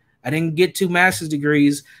 I didn't get 2 master's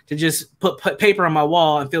degrees to just put paper on my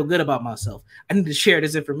wall and feel good about myself. I need to share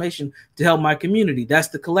this information to help my community. That's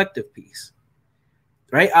the collective piece,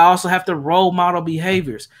 right? I also have to role model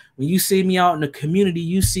behaviors. When you see me out in the community,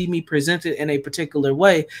 you see me presented in a particular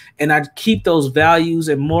way, and I keep those values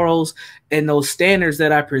and morals and those standards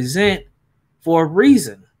that I present for a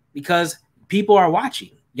reason, because people are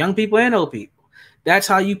watching, young people and old people. That's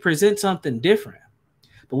how you present something different.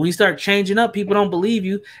 But when you start changing up, people don't believe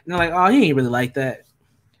you, and they're like, "Oh, he ain't really like that."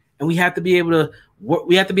 And we have to be able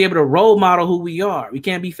to role model who we are. We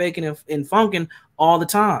can't be faking and funking all the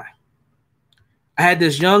time. I had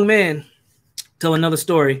this young man, tell another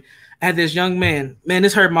story. I had this young man,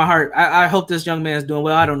 this hurt my heart. I hope this young man is doing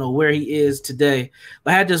well. I don't know where he is today,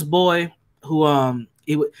 but I had this boy who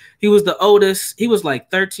he was the oldest. He was like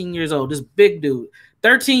 13 years old. This big dude,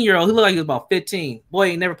 13-year-old. He looked like he was about 15. Boy,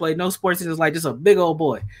 he never played no sports in his life. Just a big old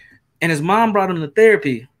boy. And his mom brought him to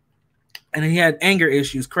therapy, and he had anger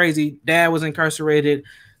issues. Crazy. Dad was incarcerated,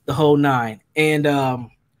 the whole 9. And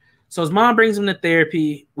so his mom brings him to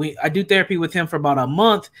therapy. I do therapy with him for about a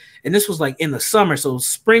month, and this was like in the summer. So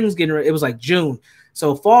spring's getting ready. It was like June.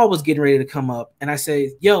 So fall was getting ready to come up, and I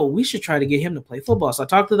said, "Yo, we should try to get him to play football." So I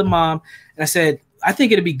talked to the mom, and I said, "I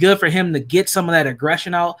think it'd be good for him to get some of that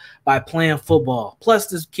aggression out by playing football. Plus,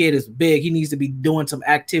 this kid is big. He needs to be doing some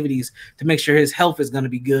activities to make sure his health is going to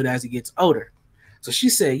be good as he gets older." So she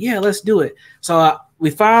said, "Yeah, let's do it." So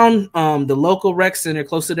we found the local rec center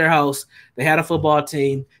close to their house. They had a football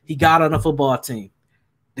team. He got on a football team.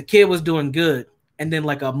 The kid was doing good. And then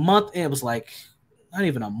like a month, it was like not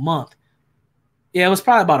even a month. Yeah, it was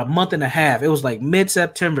probably about a month and a half. It was like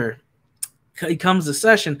mid-September. He comes to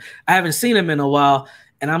session. I haven't seen him in a while.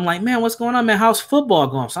 And I'm like, "Man, what's going on, man? How's football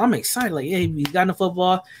going?" So I'm excited. Like, yeah, he's got into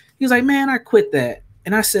football. He was like, "Man, I quit that."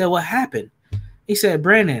 And I said, "What happened?" He said,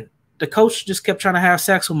 "Brandon, the coach just kept trying to have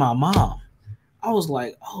sex with my mom." I was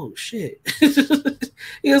like, "Oh, shit."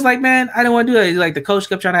 He was like, "Man, I didn't want to do that." He's like, "The coach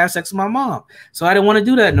kept trying to have sex with my mom. So I didn't want to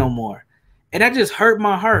do that no more." And that just hurt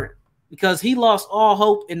my heart because he lost all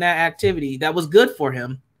hope in that activity that was good for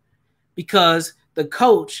him because the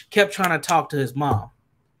coach kept trying to talk to his mom.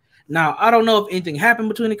 Now, I don't know if anything happened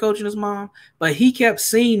between the coach and his mom, but he kept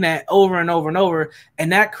seeing that over and over and over,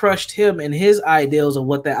 and that crushed him and his ideals of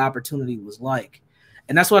what that opportunity was like.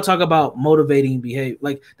 And that's what I talk about motivating behavior.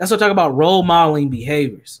 Like, that's what I talk about role modeling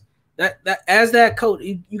behaviors. That as that coach,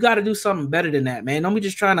 you got to do something better than that, man. Don't be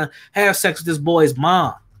just trying to have sex with this boy's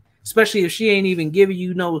mom. especially if she ain't even giving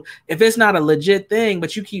you no, if it's not a legit thing,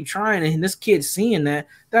 but you keep trying and this kid's seeing that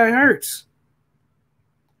hurts.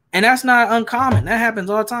 And that's not uncommon. That happens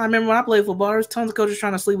all the time. Remember when I played football, there's tons of coaches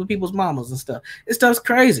trying to sleep with people's mamas and stuff. This stuff's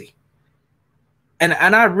crazy. And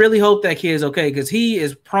I really hope that kid is okay, because he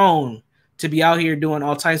is prone to be out here doing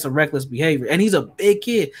all types of reckless behavior. And he's a big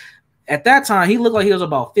kid. At that time, he looked like he was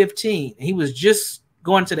about 15. And he was just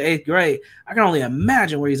going to the 8th grade. I can only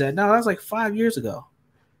imagine where he's at now. That was like 5 years ago.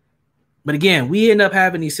 But again, we end up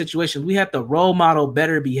having these situations. We have to role model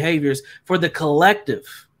better behaviors for the collective.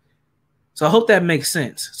 So I hope that makes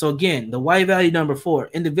sense. So again, the white value number 4,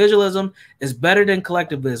 individualism is better than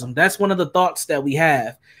collectivism. That's one of the thoughts that we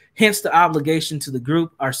have. Hence, the obligation to the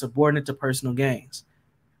group are subordinate to personal gains.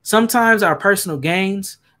 Sometimes our personal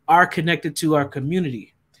gains are connected to our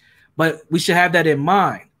community, but we should have that in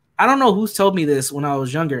mind. I don't know who's told me this when I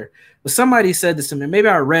was younger, but somebody said this to me. Maybe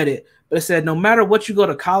I read it, but it said, no matter what you go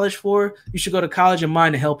to college for, you should go to college in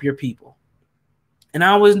mind to help your people. And I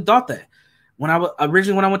always thought that. When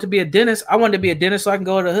I went to be a dentist, I wanted to be a dentist so I can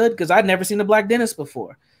go to the hood because I'd never seen a black dentist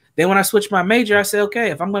before. Then when I switched my major, I said,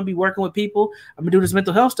 okay, if I'm going to be working with people, I'm going to do this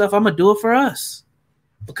mental health stuff, I'm going to do it for us.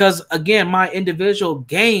 Because, again, my individual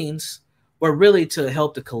gains were really to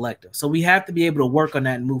help the collective. So we have to be able to work on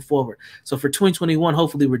that and move forward. So for 2021,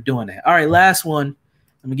 hopefully we're doing that. All right, last one.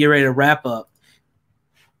 Let me get ready to wrap up.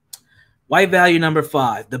 White value number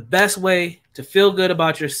 5. The best way to feel good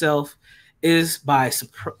about yourself is by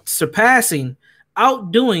surpassing,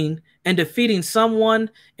 outdoing, and defeating someone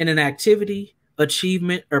in an activity,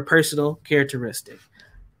 achievement, or personal characteristic.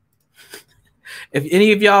 If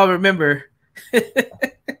any of y'all remember,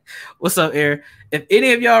 what's up, Air? If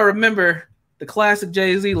any of y'all remember the classic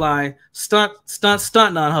Jay-Z line,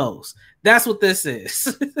 stunting on hoes, that's what this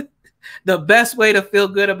is. The best way to feel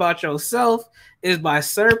good about yourself is by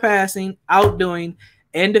surpassing, outdoing,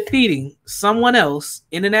 and defeating someone else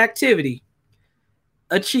in an activity,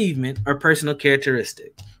 achievement, or personal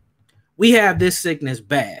characteristic. We have this sickness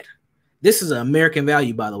bad. This is an American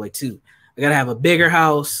value, by the way, too. I got to have a bigger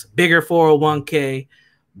house, bigger 401k,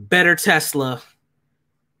 better Tesla,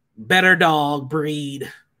 better dog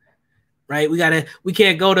breed, right? We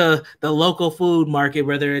can't go to the local food market,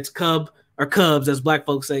 whether it's Cub or Cubs, as black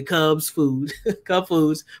folks say, Cubs food, Cub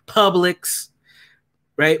Foods, Publix,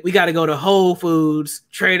 right? We got to go to Whole Foods,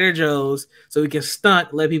 Trader Joe's, so we can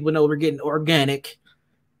stunt, let people know we're getting organic,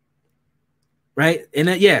 right? And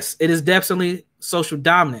yes, it is definitely social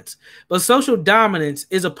dominance, but social dominance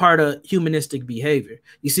is a part of humanistic behavior.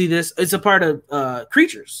 You see this, it's a part of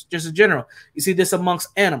creatures, just in general. You see this amongst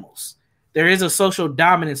animals. There is a social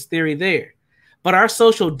dominance theory there, but our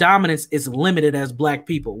social dominance is limited as black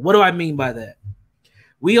people. What do I mean by that?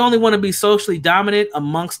 We only want to be socially dominant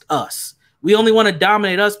amongst us. We only want to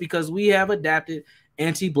dominate us because we have adapted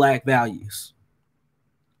anti-black values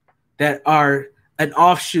that are an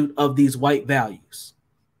offshoot of these white values.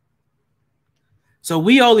 So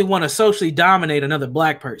we only want to socially dominate another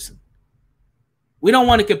black person. We don't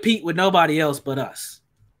want to compete with nobody else but us.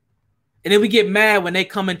 And then we get mad when they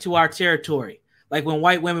come into our territory. Like when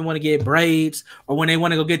white women want to get braids or when they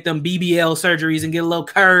want to go get them BBL surgeries and get little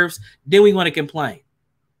curves, then we want to complain.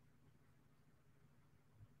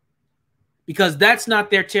 Because that's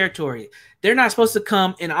not their territory. They're not supposed to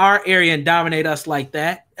come in our area and dominate us like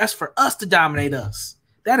that. That's for us to dominate us.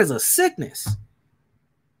 That is a sickness.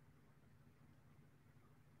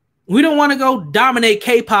 We don't want to go dominate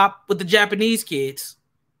K-pop with the Japanese kids.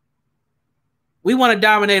 We want to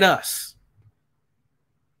dominate us.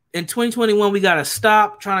 In 2021, we got to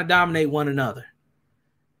stop trying to dominate one another.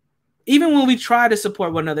 Even when we try to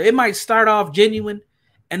support one another, it might start off genuine,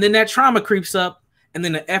 and then that trauma creeps up, and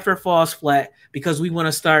then the effort falls flat because we want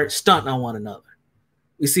to start stunting on one another.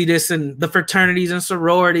 We see this in the fraternities and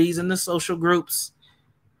sororities and the social groups.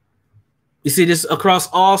 We see this across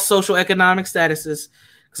all social economic statuses.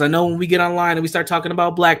 Because I know when we get online and we start talking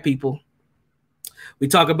about black people, we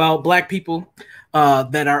talk about black people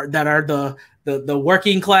that are the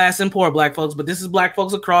working class and poor black folks, but this is black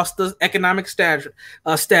folks across the economic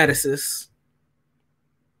statuses.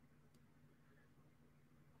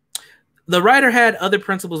 The writer had other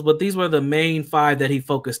principles, but these were the main 5 that he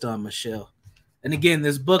focused on, Michelle. And again,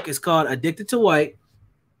 this book is called Addicted to White,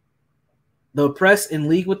 The Oppressed in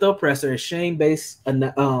League with the Oppressor, a Shame-Based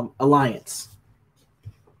Alliance.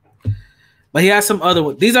 But he has some other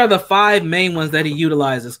ones. These are the 5 main ones that he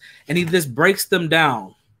utilizes, and he just breaks them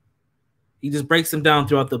down. He just breaks them down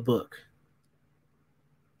throughout the book.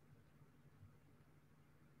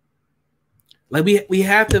 Like we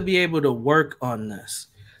have to be able to work on this.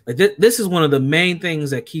 Like this is one of the main things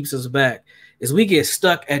that keeps us back is we get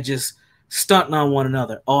stuck at just stunting on one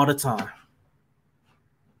another all the time.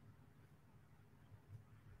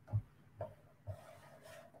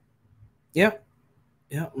 Yep.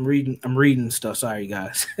 Yeah, I'm reading stuff. Sorry,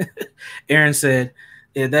 guys. Aaron said,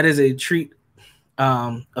 yeah, that is a treat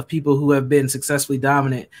of people who have been successfully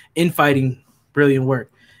dominant. Infighting, brilliant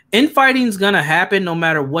work. Infighting is going to happen no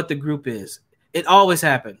matter what the group is. It always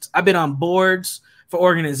happens. I've been on boards for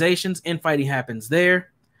organizations. Infighting happens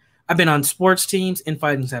there. I've been on sports teams.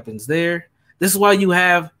 Infighting happens there. This is why you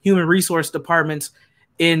have human resource departments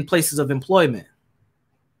in places of employment.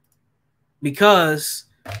 Because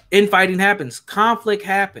infighting happens, conflict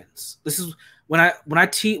happens. This is when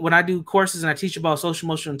I do courses and I teach about social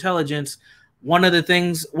emotional intelligence. One of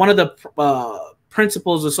the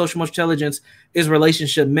principles of social emotional intelligence is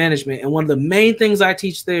relationship management, and one of the main things I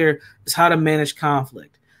teach there is how to manage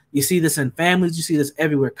conflict. You see this in families, you see this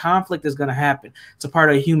everywhere. Conflict is going to happen. It's a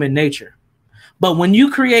part of human nature. But when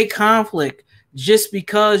you create conflict just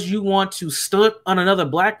because you want to stunt on another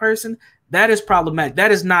black person, that is problematic.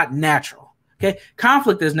 That is not natural. Okay,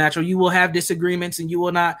 conflict is natural. You will have disagreements and you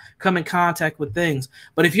will not come in contact with things.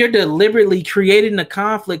 But if you're deliberately creating a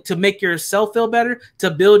conflict to make yourself feel better,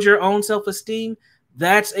 to build your own self-esteem,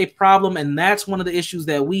 that's a problem. And that's one of the issues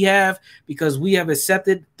that we have, because we have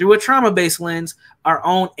accepted through a trauma-based lens our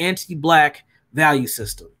own anti-black value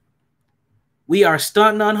system. We are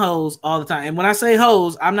stunting on hoes all the time. And when I say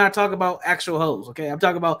hoes, I'm not talking about actual hoes. Okay, I'm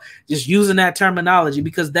talking about just using that terminology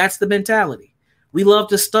because that's the mentality. We love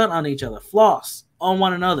to stunt on each other, floss on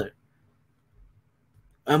one another.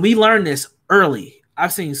 And we learned this early.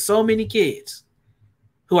 I've seen so many kids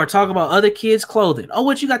who are talking about other kids' clothing. Oh,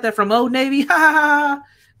 what, you got that from Old Navy? Ha ha ha.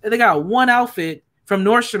 And they got one outfit from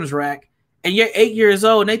Nordstrom's rack, and you're 8 years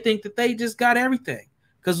old, and they think that they just got everything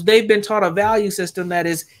because they've been taught a value system that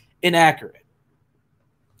is inaccurate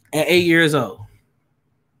at 8 years old.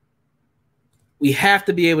 We have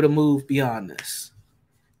to be able to move beyond this.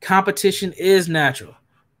 Competition is natural.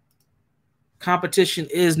 Competition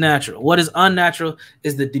is natural. What is unnatural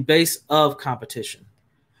is the debase of competition.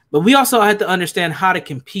 But we also have to understand how to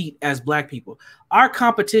compete as black people. Our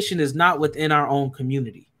competition is not within our own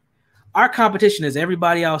community. Our competition is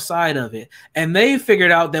everybody outside of it. And they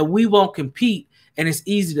figured out that we won't compete, and it's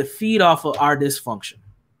easy to feed off of our dysfunction.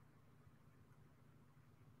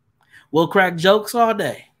 We'll crack jokes all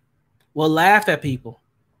day. We'll laugh at people.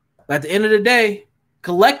 But at the end of the day,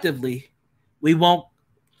 collectively, we won't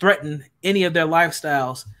threaten any of their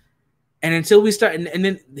lifestyles. And until we start, and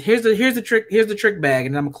then here's the trick bag,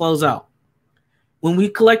 and I'm gonna close out. When we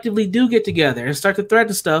collectively do get together and start to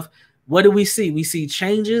threaten stuff, what do we see? We see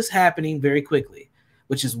changes happening very quickly,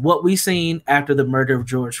 which is what we seen after the murder of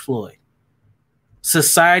George Floyd.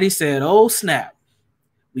 Society said, oh snap,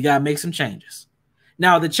 we gotta make some changes.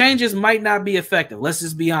 Now the changes might not be effective. Let's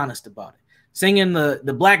just be honest about it. Singing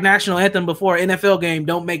the Black National Anthem before an NFL game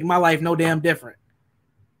don't make my life no damn different.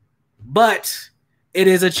 But it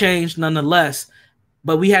is a change nonetheless.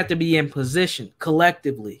 But we have to be in position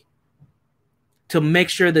collectively to make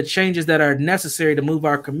sure the changes that are necessary to move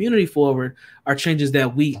our community forward are changes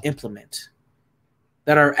that we implement,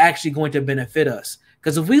 that are actually going to benefit us.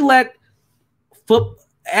 Because if we let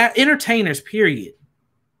entertainers, period,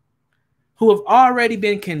 who have already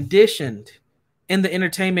been conditioned in the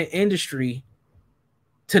entertainment industry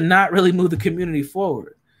to not really move the community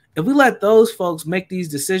forward, if we let those folks make these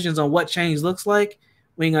decisions on what change looks like,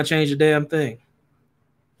 we ain't gonna change a damn thing.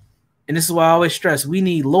 And this is why I always stress, we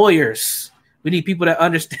need lawyers. We need people that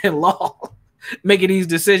understand law making these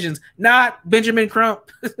decisions, not Benjamin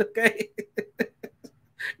Crump, okay?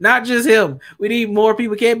 Not just him. We need more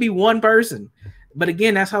people. It can't be one person. But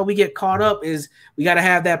again, that's how we get caught up, is we got to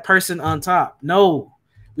have that person on top. No,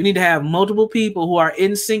 we need to have multiple people who are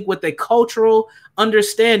in sync with a cultural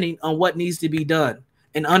understanding on what needs to be done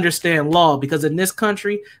and understand law, because in this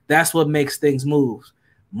country, that's what makes things move.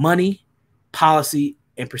 Money, policy,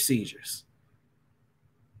 and procedures.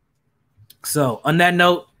 So on that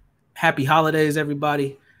note, happy holidays,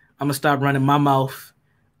 everybody. I'm going to stop running my mouth.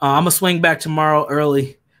 I'm going to swing back tomorrow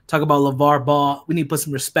early, talk about LeVar Ball. We need to put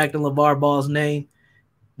some respect on LeVar Ball's name.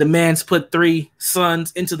 The man's put 3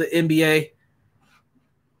 sons into the NBA.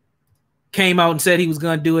 Came out and said he was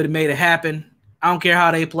going to do it and made it happen. I don't care how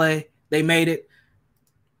they play. They made it.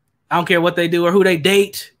 I don't care what they do or who they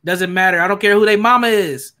date. Doesn't matter. I don't care who their mama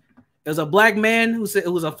is. There's a black man who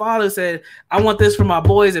was a father, said, I want this for my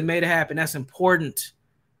boys, and made it happen. That's important.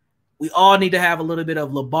 We all need to have a little bit of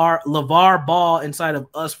LeVar Ball inside of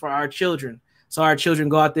us for our children, so our children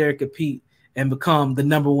go out there and compete and become the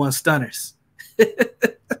 #1 stunners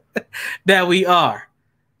that we are.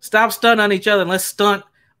 Stop stunting on each other and let's stunt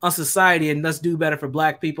on society, and let's do better for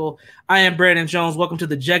Black people. I am Brandon Jones. Welcome to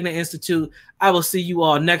the Jegna Institute. I will see you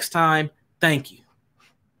all next time. Thank you.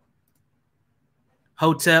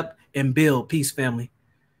 Hotep and Bill. Peace, family.